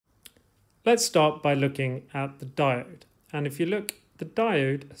Let's start by looking at the diode. And if you look, the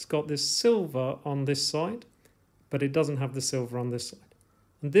diode has got this silver on this side, but it doesn't have the silver on this side.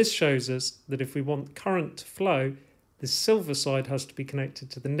 And this shows us that if we want current to flow, the silver side has to be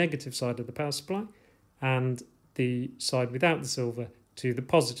connected to the negative side of the power supply and the side without the silver to the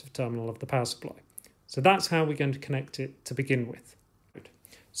positive terminal of the power supply. So that's how we're going to connect it to begin with.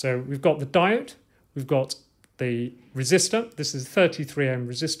 So we've got the diode, we've got the resistor. This is a 33 ohm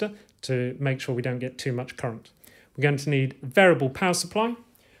resistor to make sure we don't get too much current. We're going to need a variable power supply.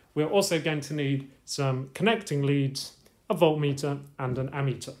 We're also going to need some connecting leads, a voltmeter and an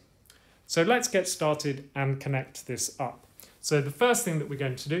ammeter. So let's get started and connect this up. So the first thing that we're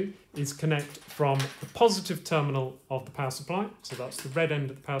going to do is connect from the positive terminal of the power supply. So that's the red end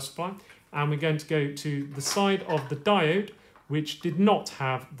of the power supply. And we're going to go to the side of the diode which did not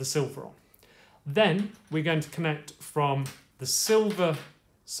have the silver on. Then we're going to connect from the silver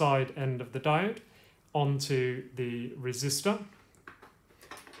side end of the diode onto the resistor,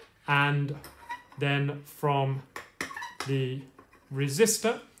 and then from the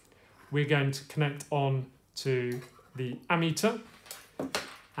resistor we're going to connect on to the ammeter,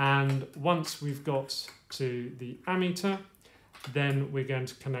 and once we've got to the ammeter then we're going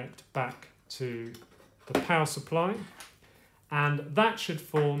to connect back to the power supply, and that should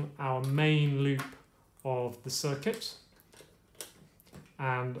form our main loop of the circuit.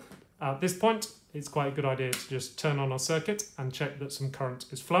 And at this point it's quite a good idea to just turn on our circuit and check that some current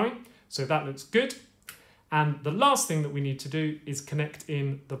is flowing. So that looks good. And the last thing that we need to do is connect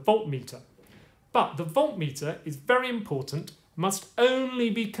in the voltmeter. But the voltmeter is very important, must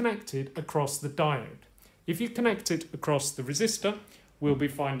only be connected across the diode. If you connect it across the resistor, we'll be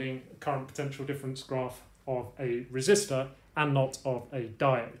finding a current potential difference graph of a resistor and not of a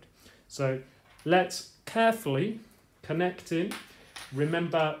diode. So let's carefully connect in.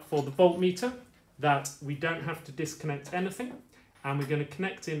 Remember for the voltmeter that we don't have to disconnect anything, and we're going to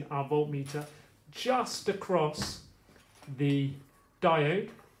connect in our voltmeter just across the diode.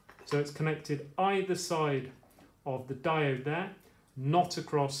 So it's connected either side of the diode there, not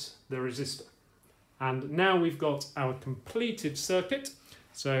across the resistor. And now we've got our completed circuit.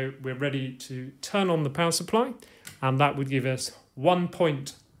 So we're ready to turn on the power supply, and that would give us 1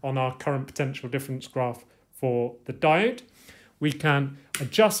 point on our current potential difference graph for the diode. We can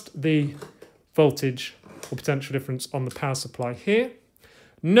adjust the voltage or potential difference on the power supply here.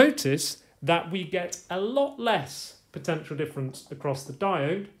 Notice that we get a lot less potential difference across the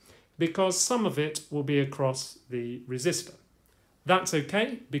diode because some of it will be across the resistor. That's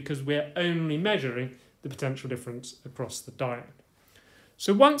okay because we're only measuring the potential difference across the diode.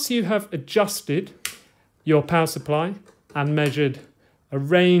 So once you have adjusted your power supply and measured a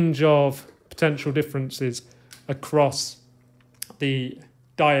range of potential differences across the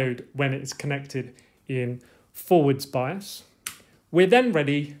diode when it is connected in forwards bias, we're then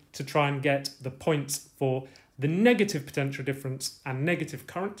ready to try and get the points for the negative potential difference and negative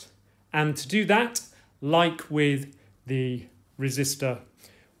current. And to do that, like with the resistor,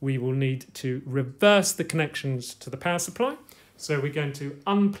 we will need to reverse the connections to the power supply. So we're going to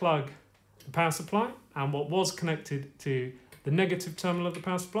unplug the power supply, and what was connected to the negative terminal of the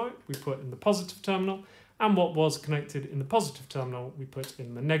power supply we put in the positive terminal, and what was connected in the positive terminal we put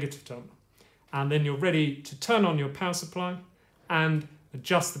in the negative terminal. And then you're ready to turn on your power supply and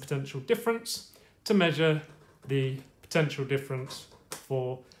adjust the potential difference to measure the potential difference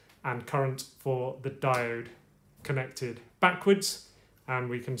for and current for the diode connected backwards, and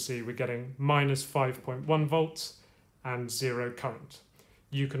we can see we're getting minus 5.1 volts and 0 current.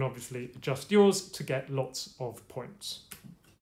 You can obviously adjust yours to get lots of points.